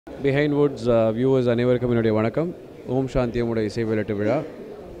Behindwoods viewers அனைவருக்கும் என்னுடைய வணக்கம். ஓம் சாந்தியோட இசை வெளியீட்டு விழா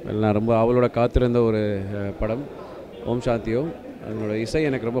நான் ரொம்ப அவளோட காத்திருந்த ஒரு படம் ஓம் சாந்தியோ. அதனோட இசை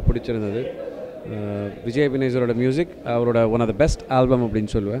எனக்கு ரொம்ப பிடிச்சிருந்தது. விஜய் அபிநேசரோட மியூசிக் அவரோட one of the best album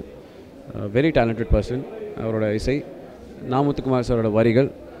அப்படின்னு சொல்லுவேன். Very talented person. அவரோட இசை முத்துக்குமார் சாரோட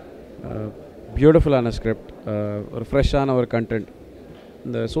வரிகள், பியூட்டிஃபுல்லான ஸ்கிரிப்ட், ஒரு ஃப்ரெஷ்ஷான ஒரு கண்டென்ட்.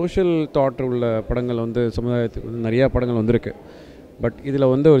 இந்த சோஷியல் தாட் உள்ள படங்கள் வந்து சமுதாயத்துக்கு வந்து நிறையா படங்கள் வந்திருக்கு. பட்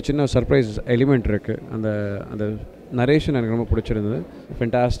இதில் வந்து ஒரு சின்ன சர்ப்ரைஸ் எலிமெண்ட் இருக்குது. அந்த நரேஷன் எனக்கு ரொம்ப பிடிச்சிருந்தது.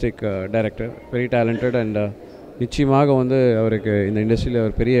 Fantastic director, very talented and நிச்சயமாக வந்து அவருக்கு இந்த இண்டஸ்ட்ரியில்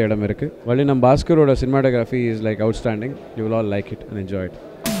ஒரு பெரிய இடம் இருக்குது. வள்ளினம் பாஸ்கரோட cinematography is like outstanding. You will all like it and enjoy it.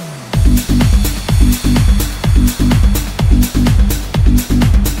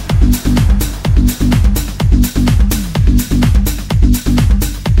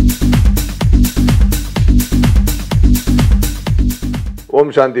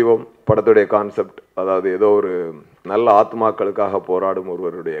 ஓம் சாந்தி ஓம் படத்துடைய கான்செப்ட், அதாவது ஏதோ ஒரு நல்ல ஆத்மாக்களுக்காக போராடும்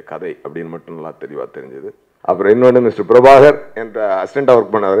ஒருவருடைய கதை அப்படின்னு மட்டும் நல்லா தெளிவாக தெரிஞ்சுது. அப்புறம் இன்னொன்று, மிஸ்டர் பிரபாகர் என்ற அசிஸ்டண்ட்டாக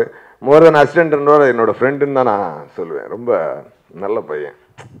ஒர்க் பண்ணவர். மோர் தென் அசிஸ்டன்ட்ன்றோட என்னோடய ஃப்ரெண்டுன்னு தான் நான் சொல்லுவேன். ரொம்ப நல்ல பையன்.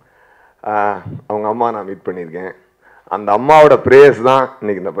 அவங்க அம்மா நான் மீட் பண்ணியிருக்கேன். அந்த அம்மாவோட ப்ரேயர்ஸ் தான்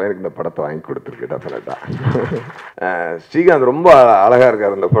இன்றைக்கி இந்த பையனுக்கு இந்த படத்தை வாங்கி கொடுத்துருக்கு. டெஃபினட்டாக ஸ்ரீகாந்த் ரொம்ப அழகாக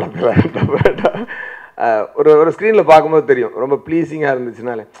இருக்கார் இந்த படத்தில். டெஃபினட்டாக ஒரு ஸ்க்ரீனில் பார்க்கும்போது தெரியும், ரொம்ப ப்ளீஸிங்காக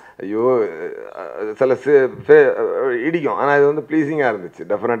இருந்துச்சுனாலே ஐயோ சில இடிக்கும், ஆனால் இது வந்து ப்ளீஸிங்காக இருந்துச்சு.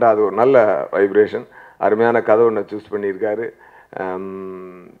 டெஃபினட்டாக அது ஒரு நல்ல வைப்ரேஷன். அருமையான கதை ஒன்று சூஸ் பண்ணியிருக்காரு.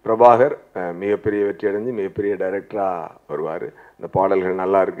 பிரபாகர் மிகப்பெரிய வெற்றி அடைஞ்சு மிகப்பெரிய டைரக்டராக வருவார். இந்த பாடல்கள்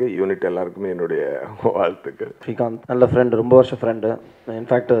நல்லா இருக்குது. யூனிட் எல்லாருக்குமே என்னுடைய வாழ்த்துக்கள். ஸ்ரீகாந்த் நல்ல ஃப்ரெண்டு, ரொம்ப வருஷம் ஃப்ரெண்டு.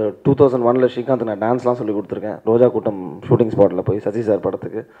 இன்ஃபேக்ட் 2001 ஸ்ரீகாந்த் நான் டான்ஸ்லாம் சொல்லி கொடுத்துருக்கேன். ரோஜா கூட்டம் ஷூட்டிங் ஸ்பாட்டில் போய் சசி சார்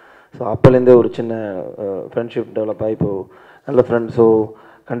படத்துக்கு. ஸோ அப்போலேருந்தே ஒரு சின்ன ஃப்ரெண்ட்ஷிப் டெவலப் ஆகி இப்போது நல்ல ஃப்ரெண்ட். ஸோ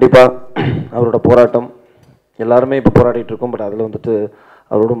கண்டிப்பாக அவரோட போராட்டம் எல்லாருமே இப்போ போராடிட்டு இருக்கோம். பட் அதில் வந்துட்டு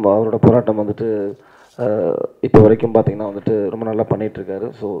அவரோட போராட்டம் வந்துட்டு இப்போ வரைக்கும் பார்த்திங்கன்னா வந்துட்டு ரொம்ப நல்லா பண்ணிகிட்ருக்காரு.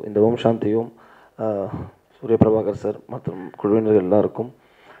 ஸோ இந்த ஓம் சாந்தியும் சூரிய பிரபாகர் சார் மற்றும் குழுவினர்கள் எல்லாருக்கும்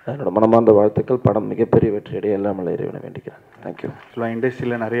என்னோடய மனமார்ந்த வாழ்த்துக்கள். படம் மிகப்பெரிய வெற்றியடைய எல்லாம் இறைவனை வேண்டிக்கிறேன். தேங்க்யூ. ஆக்சுவலாக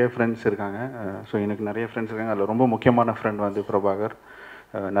இண்டஸ்ட்ரியில் நிறைய ஃப்ரெண்ட்ஸ் இருக்காங்க. ஸோ எனக்கு நிறைய ஃப்ரெண்ட்ஸ் இருக்காங்க. அதில் ரொம்ப முக்கியமான ஃப்ரெண்ட் வந்து பிரபாகர்.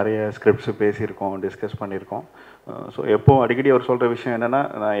 நிறைய ஸ்கிரிப்ட்ஸு பேசியிருக்கோம், டிஸ்கஸ் பண்ணியிருக்கோம். ஸோ அடிக்கடி அவர் சொல்கிற விஷயம் என்னென்னா,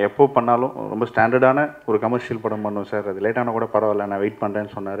 நான் எப்போ பண்ணாலும் ரொம்ப ஸ்டாண்டர்டான ஒரு கமர்ஷியல் படம் பண்ணும் சார், அது லேட்டான கூட பரவாயில்ல, நான் வெயிட்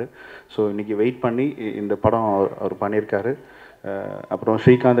பண்ணுறேன்னு சொன்னார். ஸோ இன்றைக்கி வெயிட் பண்ணி இந்த படம் அவர் பண்ணியிருக்காரு. அப்புறம்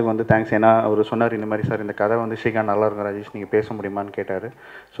ஸ்ரீகாந்துக்கு வந்து தேங்க்ஸ். ஏன்னா அவர் சொன்னார் இந்த மாதிரி சார் இந்த கதை வந்து ஸ்ரீகாந்த் நல்லாயிருக்கும் ராஜேஷ், நீங்கள் பேச முடியுமான்னு கேட்டார்.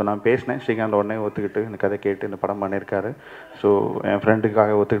 ஸோ நான் பேசினேன். ஸ்ரீகாந்த் உடனே ஒத்துக்கிட்டு இந்த கதை கேட்டு இந்த படம் பண்ணியிருக்காரு. ஸோ என்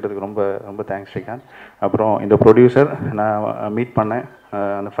ஃப்ரெண்டுக்காக ஒத்துக்கிட்டதுக்கு ரொம்ப ரொம்ப தேங்க்ஸ் ஸ்ரீகாந்த். அப்புறம் இந்த ப்ரொடியூசர் நான் மீட் பண்ணேன்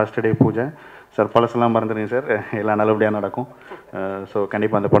அந்த ஃபஸ்ட் டே பூஜை. சார் பழசெல்லாம் மறந்துடுங்க சார், எல்லாம் நல்லபடியாக நடக்கும். ஸோ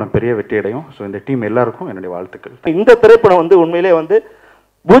கண்டிப்பாக அந்த படம் பெரிய வெற்றி அடையும். ஸோ இந்த டீம் எல்லாருக்கும் என்னுடைய வாழ்த்துக்கள். இந்த திரைப்படம் வந்து உண்மையிலே வந்து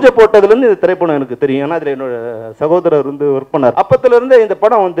பூஜை போட்டதுலேருந்து இந்த திரைப்படம் எனக்கு தெரியும். ஏன்னா அதில் என்னோட சகோதரர் வந்து ஒர்க் பண்ணார். அப்பத்துலேருந்து இந்த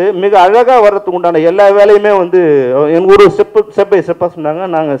படம் வந்து மிக அழகாக வர்றதுக்கு உண்டான எல்லா வேலையுமே வந்து எனக்கு ஒரு ஸ்டெப் பை ஸ்டெப்பாக சொன்னாங்க.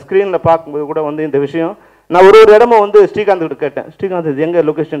 நாங்கள் ஸ்க்ரீனில் பார்க்கும்போது கூட வந்து இந்த விஷயம் நான் ஒரு இடமும் வந்து ஸ்ரீகாந்த் கிட்ட கேட்டேன், ஸ்ரீகாந்த் இது எங்கே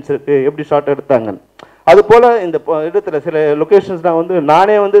லொக்கேஷன்ஸ் இருக்குது, எப்படி ஷார்ட் எடுத்தாங்கன்னு. அதுபோல் இந்த இடத்துல சில லொக்கேஷன்ஸ் நான் வந்து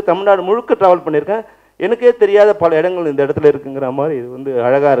நானே வந்து தமிழ்நாடு முழுக்க ட்ராவல் பண்ணியிருக்கேன். எனக்கே தெரியாத பல இடங்கள் இந்த இடத்துல இருக்குங்கிற மாதிரி இது வந்து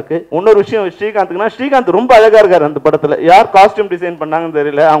அழகாக இருக்குது. இன்னொரு விஷயம் ஸ்ரீகாந்த்னா, ஸ்ரீகாந்த் ரொம்ப அழகாக இருக்கார் அந்த படத்தில். யார் காஸ்டியூம் டிசைன் பண்ணாங்கன்னு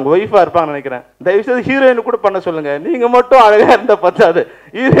தெரியல, அவங்க ஒய்ஃபாக இருப்பாங்கன்னு நினைக்கிறேன். தயவுசெய்து ஹீரோயின் கூட பண்ண சொல்லுங்கள். நீங்கள் மட்டும் அழகாக இருந்தால் பத்தாது,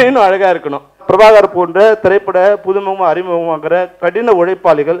 ஹீரோயினும் அழகாக இருக்கணும். பிரபாகர் போன்ற திரைப்பட புதுமுகமாக அறிமுகமாகிற கடின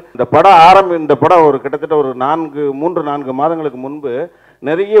உழைப்பாளிகள். இந்த படம் ஒரு கிட்டத்தட்ட ஒரு 3-4 மாதங்களுக்கு முன்பு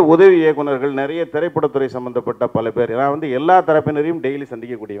நிறைய உதவி இயக்குநர்கள், நிறைய திரைப்படத்துறை சம்மந்தப்பட்ட பல பேர், நான் வந்து எல்லா தரப்பினரையும் டெய்லி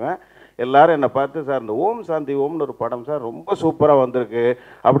சந்திக்கக்கூடியவன். எல்லாரும் என்னை பார்த்து சார் இந்த ஓம் சாந்தி ஓம்னு ஒரு படம் சார் ரொம்ப சூப்பராக வந்திருக்கு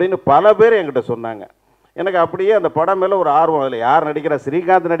அப்படின்னு பல பேர் என்கிட்ட சொன்னாங்க. எனக்கு அப்படியே அந்த படம் மேலே ஒரு ஆர்வம். அதில் யார் நடிக்கிறா,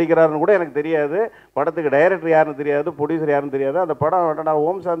 ஸ்ரீகாந்த் நடிக்கிறாருன்னு கூட எனக்கு தெரியாது, படத்துக்கு டைரக்டர் யாருன்னு தெரியாது, ப்ரொடியூசர் யாருன்னு தெரியாது. அந்த படம் நான்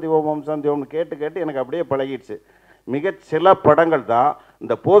ஓம் சாந்தி ஓம்னு கேட்டு எனக்கு அப்படியே பழகிடுச்சு. சில படங்கள் தான்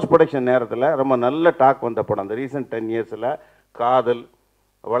இந்த போஸ்ட் ப்ரொடக்ஷன் நேரத்தில் ரொம்ப நல்ல டாக் வந்த படம். இந்த ரீசன்ட் 10 இயர்ஸில் காதல்,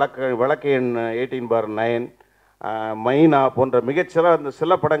 வழக்கு எண் 18/9, மைனா போன்ற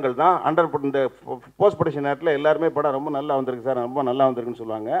சில படங்கள் தான் இந்த போஸ்ட் ப்ரொடக்ஷன் நேரத்தில் எல்லாருமே படம் ரொம்ப நல்லா வந்திருக்கு சார், ரொம்ப நல்லா வந்திருக்குன்னு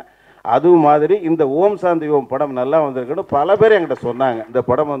சொல்லுவாங்க. அது மாதிரி இந்த ஓம் சாந்தி ஓம் படம் நல்லா வந்திருக்குன்னு பல பேர் என்கிட்ட சொன்னாங்க. இந்த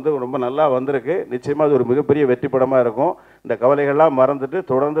படம் வந்து ரொம்ப நல்லா வந்திருக்கு, நிச்சயமாக அது ஒரு மிகப்பெரிய வெற்றி படமாக இருக்கும். இந்த கவலைகள்லாம் மறந்துட்டு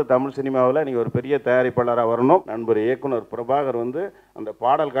தொடர்ந்து தமிழ் சினிமாவில் நீங்கள் ஒரு பெரிய தயாரிப்பாளராக வரணும். நண்பர் இயக்குனர் பிரபாகர் வந்து அந்த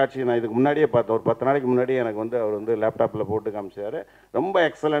பாடல் காட்சி நான் இதுக்கு முன்னாடியே பார்த்தேன். ஒரு 10 நாளைக்கு முன்னாடியே எனக்கு வந்து அவர் வந்து லேப்டாப்பில் போட்டு காமிச்சார். ரொம்ப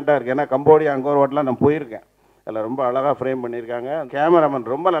எக்ஸலண்ட்டாக இருக்குது. ஏன்னா கம்போடியா, அங்கோர்வாட்லாம் நான் போயிருக்கேன். அதில் ரொம்ப அழகாக ஃப்ரேம் பண்ணியிருக்காங்க.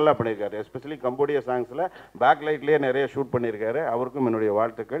 கேமராமேன் ரொம்ப நல்லா பண்ணியிருக்காரு. எஸ்பெஷலி கம்போடியா சாங்ஸில் பேக் லைட்லேயே நிறைய ஷூட் பண்ணியிருக்காரு. அவருக்கும் என்னுடைய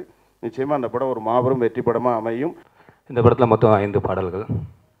வாழ்த்துக்கள். நிச்சயமாக அந்த படம் ஒரு மாபெரும் வெற்றி படமாக அமையும். இந்த படத்தில் மொத்தம் 5 பாடல்கள்.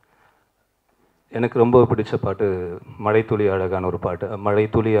 எனக்கு ரொம்ப பிடிச்ச பாட்டு மழைத்துளி அழகான ஒரு பாட்டு.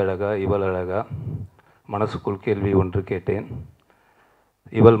 மழைத்துளி அழகா இவள் அழகா மனசுக்குள் கேள்வி ஒன்று கேட்டேன்,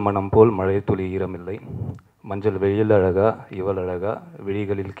 இவள் மனம் போல் மழைத்துளி ஈரமில்லை, மஞ்சள் வெயில் அழகா இவள் அழகா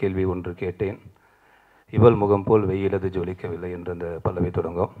விழிகளில் கேள்வி ஒன்று கேட்டேன், இவள் முகம் போல் வெயிலது ஜொலிக்கவில்லை என்ற அந்த பல்லவி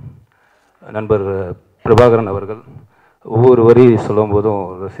தொடங்கும். நண்பர் பிரபாகரன் அவர்கள் ஒவ்வொரு வரி சொல்லும் போதும்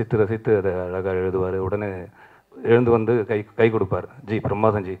ரசித்து ரசித்து அதை அழகாக எழுதுவார். உடனே எழுந்து வந்து கை கொடுப்பார். ஜி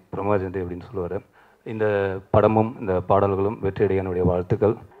பிரமாதம் ஜி பிரமாதம் ஜி அப்படின்னு சொல்லுவார். இந்த படமும் இந்த பாடல்களும் வெற்றியடைய என்னுடைய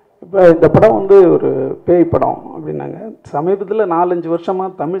வாழ்த்துக்கள். இப்போ இந்த படம் வந்து ஒரு பேய் படம் அப்படின்னாங்க. சமீபத்தில் 4-5 வருஷமாக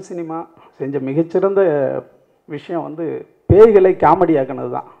தமிழ் சினிமா செஞ்ச மிகச்சிறந்த விஷயம் வந்து பேய்களை காமெடி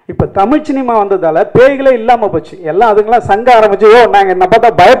ஆக்கினது தான். இப்போ தமிழ் சினிமா வந்ததால் பேய்களே இல்லாமல் போச்சு. எல்லாம் அதுங்களாம் சங்க ஆரம்பிச்சு, ஓ நாங்கள் என்ன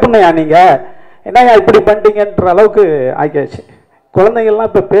பார்த்தா பயப்பண்ணையா நீங்கள் என்னையா இப்படி பண்ணிட்டீங்கன்ற அளவுக்கு ஆக்கியாச்சு. குழந்தைகள்லாம்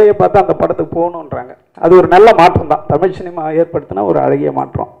இப்போ பேயை பார்த்தா அந்த படத்துக்கு போகணுன்றாங்க. அது ஒரு நல்ல மாற்றம் தான், தமிழ் சினிமா ஏற்படுத்தின ஒரு அழகிய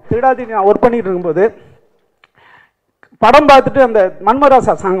மாற்றம். திருடாதி நான் ஒர்க் பண்ணிட்டு இருக்கும்போது படம் பார்த்துட்டு அந்த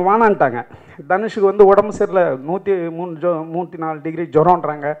மன்மராசா சாங் வானான்ட்டாங்க. தனுஷுக்கு வந்து உடம்பு சரியில்லை, 104 டிகிரி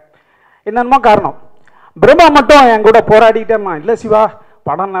ஜுரம்ன்றாங்க. என்னென்னமோ காரணம். பிரம்மா மட்டும் என் கூட போராடிக்கிட்டேம்மா, இல்லை சிவா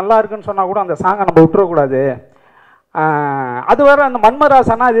படம் நல்லா இருக்குன்னு சொன்னால் கூட அந்த சாங்கை நம்ம விட்டுறக்கூடாது, அது வேறு அந்த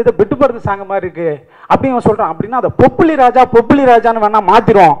மன்மராசானா அது எது விட்டுப்படுறது சாங்க மாதிரி இருக்குது அப்படின்னு சொல்கிறான். அப்படின்னா அதை பொப்புளி ராஜான்னு வேணால்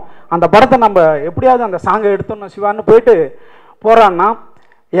மாற்றிடும், அந்த படத்தை நம்ம எப்படியாவது அந்த சாங்கை எடுத்துடணும் சிவான்னு போயிட்டு போகிறான்னா,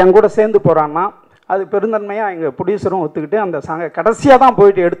 என் கூட சேர்ந்து போகிறான்னா, அது பெருந்தன்மையாக எங்கள் ப்ரொடியூசரும் ஒத்துக்கிட்டு அந்த சாங்கை கடைசியாக தான்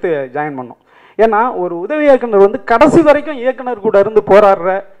போயிட்டு எடுத்து ஜாயின் பண்ணோம். ஏன்னா ஒரு உதவி இயக்குனர் வந்து கடைசி வரைக்கும் இயக்குனர் கூட இருந்து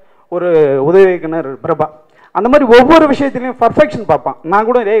போராடுற ஒரு உதவி இயக்குனர் பிரபா. அந்த மாதிரி ஒவ்வொரு விஷயத்துலையும் பர்ஃபெக்ஷன் பார்ப்பான். நான்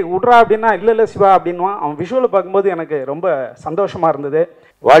கூட டேய் விட்றா அப்படின்னா இல்லை சிவா அப்படின்வான். அவன் விஷுவலை பார்க்கும்போது எனக்கு ரொம்ப சந்தோஷமாக இருந்தது.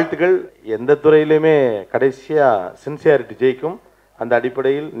 வாழ்த்துக்கள். எந்த துறையிலுமே கடைசியாக சின்சியாரிட்டி ஜெயிக்கும். அந்த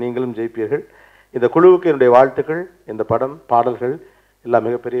அடிப்படையில் நீங்களும் ஜெயிப்பீர்கள். இந்த குழுவுக்கு என்னுடைய வாழ்த்துக்கள். இந்த படம் பாடல்கள் எல்லாம்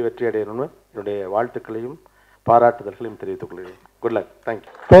மிகப்பெரிய வெற்றி அடையணும்னு என்னுடைய வாழ்த்துக்களையும் பாராட்டுதல்களையும் தெரிவித்துக் கொள்கிறேன். Good luck.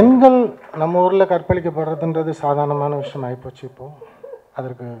 தேங்க்யூ. பெண்கள் நம்ம ஊரில் கற்பழிக்கப்படுறதுன்றது சாதாரணமான விஷயம் ஆகிப்போச்சு. இப்போது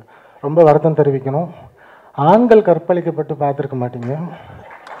அதற்கு ரொம்ப வருத்தம் தெரிவிக்கணும். ஆண்கள் கற்பழிக்கப்பட்டு பார்த்துருக்க மாட்டீங்க.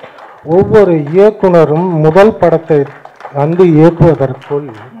 ஒவ்வொரு இயக்குனரும் முதல் படத்தை வந்து இயக்குவதற்குள்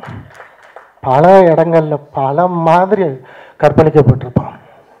பல இடங்களில் பல மாதிரி கற்பழிக்கப்பட்டிருப்பான்.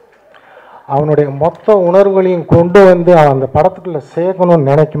 அவனுடைய மொத்த உணர்வுகளையும் கொண்டு வந்து அவன் அந்த படத்துக்குள்ளே சேர்க்கணும்னு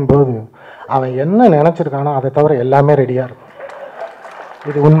நினைக்கும் போது அவன் என்ன நினச்சிருக்கானோ அதை தவிர எல்லாமே ரெடியாக இருக்கும்.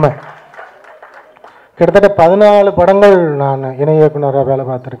 இது உண்மை. கிட்டத்தட்ட 14 படங்கள் நான் இணை இயக்குனராக வேலை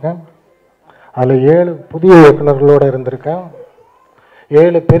பார்த்துருக்கேன். அதில் 7 புதிய இயக்குநர்களோடு இருந்திருக்கேன்.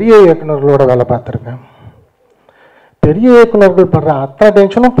 7 பெரிய இயக்குநர்களோட வேலை பார்த்துருக்கேன். பெரிய இயக்குநர்கள் படுற அத்தனை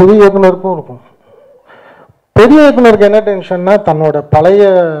டென்ஷனும் புதிய இயக்குனருக்கும் இருக்கும். பெரிய இயக்குனருக்கு என்ன டென்ஷன்னா தன்னோட பழைய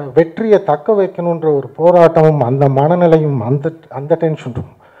வெற்றியை தக்க வைக்கணுன்ற ஒரு போராட்டமும் அந்த மனநிலையும் அந்த டென்ஷன்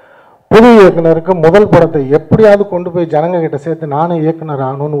இருக்கும். புது இயக்குனருக்கு முதல் படத்தை எப்படியாவது கொண்டு போய் ஜனங்க கிட்ட சேர்த்து நானும் இயக்குனர்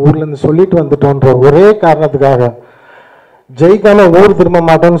ஆகணும்னு ஊர்லேருந்து சொல்லிட்டு வந்துட்டோன்ற ஒரே காரணத்துக்காக ஜெயிக்காம ஊர் திரும்ப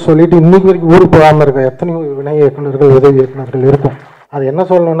மாட்டோன்னு சொல்லிட்டு இன்னைக்கு வரைக்கும் ஊருக்கு போகாமல் இருக்க எத்தனையோ இணை இயக்குனர்கள் உதவி இயக்குனர்கள் இருக்கும். அது என்ன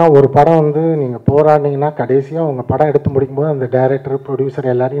சொல்லணும்னா, ஒரு படம் வந்து நீங்கள் போராடினீங்கன்னா கடைசியாக உங்கள் படம் எடுத்து முடிக்கும்போது அந்த டைரக்டர்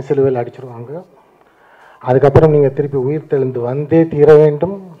ப்ரொடியூசர் எல்லாரையும் சிலுவையில் அடிச்சிருவாங்க. அதுக்கப்புறம் நீங்கள் திருப்பி உயிர் தெளிந்து வந்தே தீர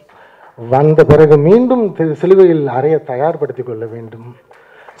வேண்டும். வந்த பிறகு மீண்டும் சிலுவையில் அறைய தயார்படுத்தி கொள்ள வேண்டும்.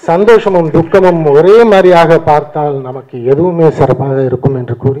 சந்தோஷமும் துக்கமும் ஒரே மாதிரியாக பார்த்தால் நமக்கு எதுவுமே சிறப்பாக இருக்கும்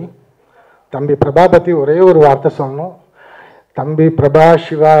என்று கூறி, தம்பி பிரபா பற்றி ஒரே ஒரு வார்த்தை சொல்லணும். தம்பி பிரபா,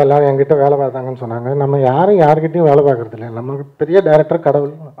 சிவா எல்லோரும் என்கிட்ட வேலை பார்த்தாங்கன்னு சொன்னாங்க. நம்ம யாருக்கிட்டையும் வேலை பார்க்குறது இல்லை. நமக்கு பெரிய டைரக்டர்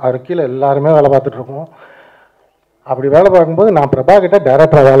கடவுள், அவர் கீழே எல்லாருமே வேலை பார்த்துட்ருக்கோம். அப்படி வேலை பார்க்கும்போது நான் பிரபா கிட்ட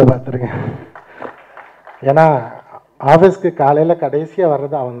டைரக்டராக வேலை பார்த்துருக்கேன். ஏன்னா ஆஃபீஸ்க்கு காலையில் கடைசியாக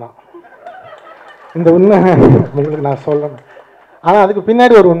வர்றது அவன் தான். இந்த உண்மை உங்களுக்கு நான் சொல்லணும். ஆனால் அதுக்கு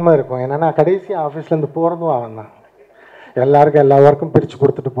பின்னாடி ஒரு உண்மை இருக்கும். என்னென்னா கடைசியாக ஆஃபீஸ்லேருந்து போகிறதும் அவன் தான். எல்லாருக்கும் எல்லா ஒர்க்கும் பிரித்து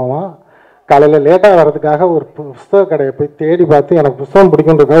கொடுத்துட்டு போவான். காலையில் லேட்டாக வர்றதுக்காக ஒரு புஸ்தக கடையை போய் தேடி பார்த்து எனக்கு புஸ்தகம்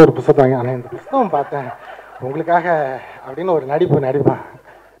பிடிக்குன்றதுக்காக ஒரு புஸ்தகம் வாங்கி, ஆனால் இந்த புஸ்தகம் பார்த்தேன் உங்களுக்காக அப்படின்னு ஒரு நடிப்பான்.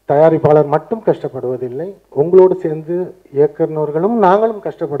 தயாரிப்பாளர் மட்டும் கஷ்டப்படுவதில்லை, உங்களோடு சேர்ந்து இயக்குநர்களும் நாங்களும்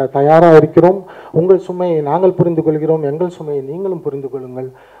கஷ்டப்பட தயாராக இருக்கிறோம். உங்கள் சுமையை நாங்கள் புரிந்து கொள்கிறோம், எங்கள் சுமையை நீங்களும் புரிந்து கொள்ளுங்கள்.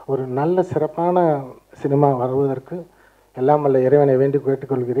 ஒரு நல்ல சிறப்பான சினிமா வருவதற்கு எல்லாம் வல்ல இறைவனை வேண்டி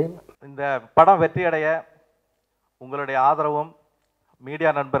கேட்டுக்கொள்கிறேன். இந்த படம் வெற்றியடைய உங்களுடைய ஆதரவும் மீடியா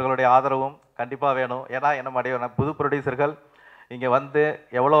நண்பர்களுடைய ஆதரவும் கண்டிப்பாக வேணும். ஏன்னா என்ன புது ப்ரொடியூசர்கள் இங்கே வந்து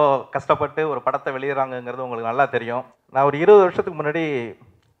எவ்வளோ கஷ்டப்பட்டு ஒரு படத்தை வெளியிடறாங்கங்கிறது உங்களுக்கு நல்லா தெரியும். நான் ஒரு 20 வருஷத்துக்கு முன்னாடி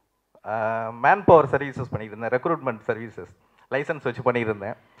மேன் பவர் சர்வீசஸ் பண்ணிட்டு இருந்தேன், ரெக்ரூட்மெண்ட் சர்வீசஸ் லைசன்ஸ் வச்சு பண்ணிட்டு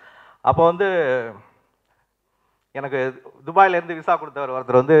இருந்தேன். அப்போ வந்து எனக்கு துபாயிலேருந்து விசா கொடுத்தவர்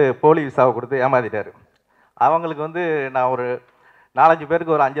ஒருத்தர் வந்து போலி விசாவை கொடுத்து ஏமாத்திட்டார். அவங்களுக்கு வந்து நான் ஒரு 4-5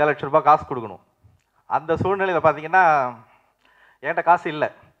 பேருக்கு ஒரு 5 லட்ச ரூபாய் காசு கொடுக்கணும். அந்த சூழ்நிலையில் பார்த்தீங்கன்னா என்கிட்ட காசு இல்லை.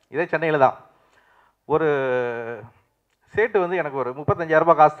 இதே சென்னையில் தான். ஒரு சேட்டு வந்து எனக்கு ஒரு 35,000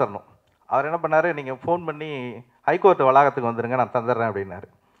 ரூபாய் காசு தரணும். அவர் என்ன பண்ணார், நீங்கள் ஃபோன் பண்ணி ஹைகோர்ட் வளாகத்துக்கு வந்துடுங்க, நான் தந்துடுறேன் அப்படின்னாரு.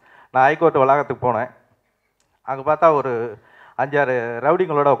 நான் ஹைகோர்ட் வளாகத்துக்கு போனேன். அங்கே பார்த்தா ஒரு 5-6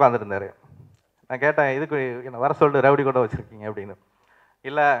 ரவுடிங்களோட உட்காந்துருந்தார். நான் கேட்டேன், இதுக்கு என்னை வர சொல்லிட்டு ரவுடி கூட வச்சுருக்கீங்க அப்படின்னு.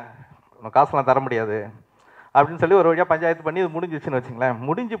 இல்லை, உனக்கு காசுலாம் தர முடியாது அப்படின்னு சொல்லி ஒரு வழியாக பஞ்சாயத்து பண்ணி இது முடிஞ்சிச்சுன்னு வச்சுங்களேன்.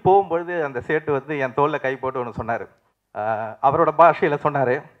 முடிஞ்சு போகும்பொழுது அந்த சேட்டு வந்து என் தோளில் கை போட்டு ஒன்று சொன்னார். அவரோட பாஷையில்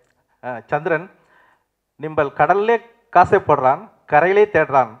சொன்னார், சந்திரன், நிம்பல் கடல்லே காசை போடுறான், கரையிலே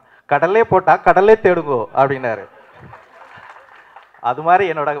தேடுறான், கடல்லே போட்டால் கடல்லே தேடுங்கோ அப்படின்னாரு. அது மாதிரி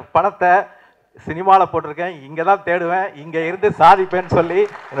என்னோட பணத்தை சினிமாவில் போட்டிருக்கேன், இங்கே தான் தேடுவேன், இங்கே இருந்து சாதிப்பேன்னு சொல்லி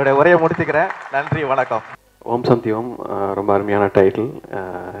என்னுடைய உரையை முடிச்சுக்கிறேன். நன்றி, வணக்கம். ஓம் சாந்தி ஓம். ரொம்ப அருமையான டைட்டில்.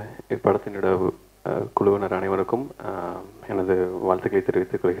 இப்படத்தினோட குழுவினர் அனைவருக்கும் எனது வாழ்த்துக்களை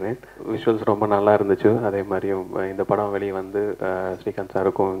தெரிவித்துக் கொள்கிறேன். விஷுவல்ஸ் ரொம்ப நல்லா இருந்துச்சு. அதே மாதிரியும் இந்த படம் வெளியே வந்து ஸ்ரீகாந்த்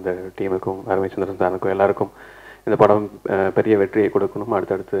சாருக்கும் இந்த டீமுக்கும் அரவிச்சந்திரன் சாருக்கும் எல்லாருக்கும் இந்த படம் பெரிய வெற்றியை கொடுக்கணும்,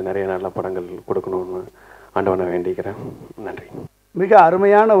 அடுத்தடுத்து நிறைய நல்ல படங்கள் கொடுக்கணும்னு ஆண்டவனை வேண்டிக்கிறேன். நன்றி. மிக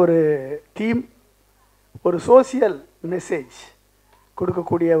அருமையான ஒரு தீம், ஒரு சோசியல் மெசேஜ்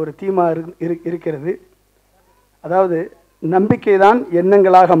கொடுக்கக்கூடிய ஒரு தீமாக இருக்கிறது. அதாவது நம்பிக்கை தான்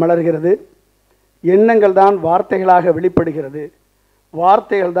எண்ணங்களாக மலர்கிறது, எண்ணங்கள் தான் வார்த்தைகளாக வெளிப்படுகிறது,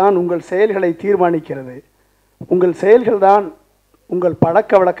 வார்த்தைகள் தான் உங்கள் செயல்களை தீர்மானிக்கிறது, உங்கள் செயல்கள் தான் உங்கள்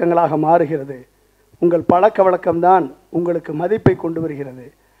பழக்க வழக்கங்களாக மாறுகிறது, உங்கள் பழக்க வழக்கம்தான் உங்களுக்கு மதிப்பை கொண்டு வருகிறது,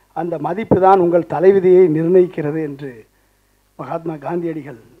 அந்த மதிப்பு தான் உங்கள் தலைவிதியை நிர்ணயிக்கிறது என்று மகாத்மா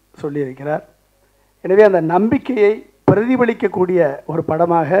காந்தியடிகள் சொல்லியிருக்கிறார். எனவே அந்த நம்பிக்கையை பிரதிபலிக்கக்கூடிய ஒரு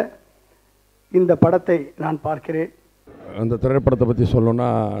படமாக இந்த படத்தை நான் பார்க்கிறேன். அந்த திரைப்படத்தை பற்றி சொல்லணுன்னா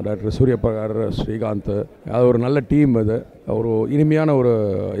டாக்டர் சூர்யா பிரகார், ஸ்ரீகாந்த், அது ஒரு நல்ல டீம். அது ஒரு இனிமையான ஒரு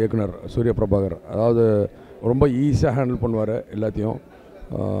இயக்குனர் சூர்யா பிரபாகர். அதாவது ரொம்ப ஈஸியாக ஹேண்டில் பண்ணுவார் எல்லாத்தையும்,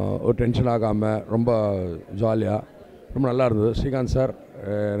 ஒரு டென்ஷன் ஆகாமல் ரொம்ப ஜாலியாக, ரொம்ப நல்லா இருந்தது. ஸ்ரீகாந்த் சார்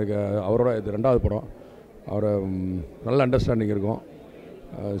எனக்கு அவரோட இது 2வது படம். அவர் நல்ல அண்டர்ஸ்டாண்டிங் இருக்கும்.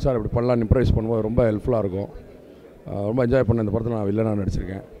 சார் இப்படி பண்ணலாம் இம்ப்ரைஸ் பண்ணும்போது ரொம்ப ஹெல்ப்ஃபுல்லாக இருக்கும். ரொம்ப என்ஜாய் பண்ண இந்த படத்தில் நான் வில்லனாக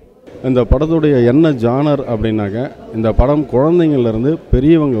நடிச்சிருக்கேன். இந்த படத்துடைய என்ன ஜானர் அப்படின்னாக்க, இந்த படம் குழந்தைங்கள்லேருந்து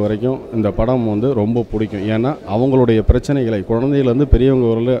பெரியவங்க வரைக்கும் இந்த படம் வந்து ரொம்ப பிடிக்கும். ஏன்னா அவங்களுடைய பிரச்சனைகளை, குழந்தையிலேருந்து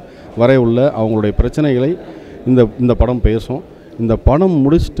பெரியவங்க வரை உள்ள அவங்களுடைய பிரச்சனைகளை இந்த படம் பேசும். இந்த படம்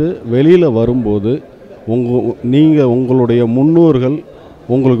முடிச்சுட்டு வெளியில் வரும்போது நீங்கள் உங்களுடைய முன்னோர்கள்,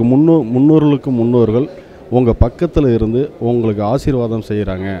 உங்களுக்கு முன்னோர்களுக்கு முன்னோர்கள் உங்கள் பக்கத்தில் இருந்து உங்களுக்கு ஆசீர்வாதம்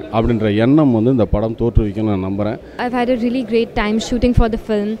செய்கிறாங்க அப்படின்ற எண்ணம் வந்து இந்த படம் தோற்றுவிக்கும்னு நான் நம்புகிறேன். I've had a really great time shooting for the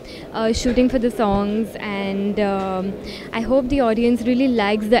film, shooting for the songs, and I hope the audience really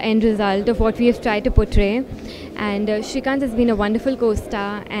likes the end result of what we have tried to portray. And Srikanth has been a wonderful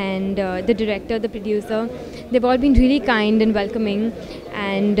co-star, and the director, the producer, they've all been really kind and welcoming,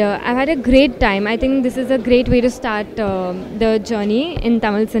 and I've had a great time. I think this is a great way to start the journey in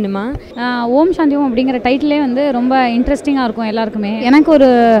Tamil cinema. ஓம் சாந்தி ஓம் அப்படிங்கிற டைட்டிலே வந்து ரொம்ப இன்ட்ரெஸ்டிங்காக இருக்கும் எல்லாருக்குமே. எனக்கு ஒரு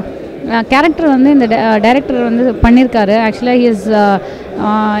character வந்து இந்த டைரக்டர் வந்து பண்ணியிருக்காரு. ஆக்சுவலாக இஸ்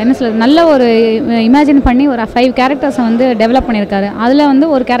என்ன சொல்கிறது, நல்ல ஒரு இமேஜின் பண்ணி ஒரு 5 கேரக்டர்ஸை வந்து டெவலப் பண்ணியிருக்காரு. அதில் வந்து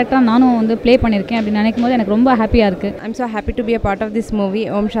ஒரு கேரக்டராக நானும் வந்து ப்ளே பண்ணியிருக்கேன். அப்படின்னு நினைக்கும் போது எனக்கு ரொம்ப ஹாப்பியாக இருக்குது. I'm so happy to be a part of this movie,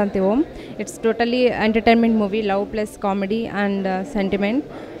 Om Shanthi Om. It's totally entertainment movie, love plus comedy and sentiment.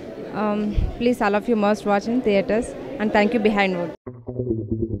 Please all of you must watch in theatres, and thank you Behindwoods.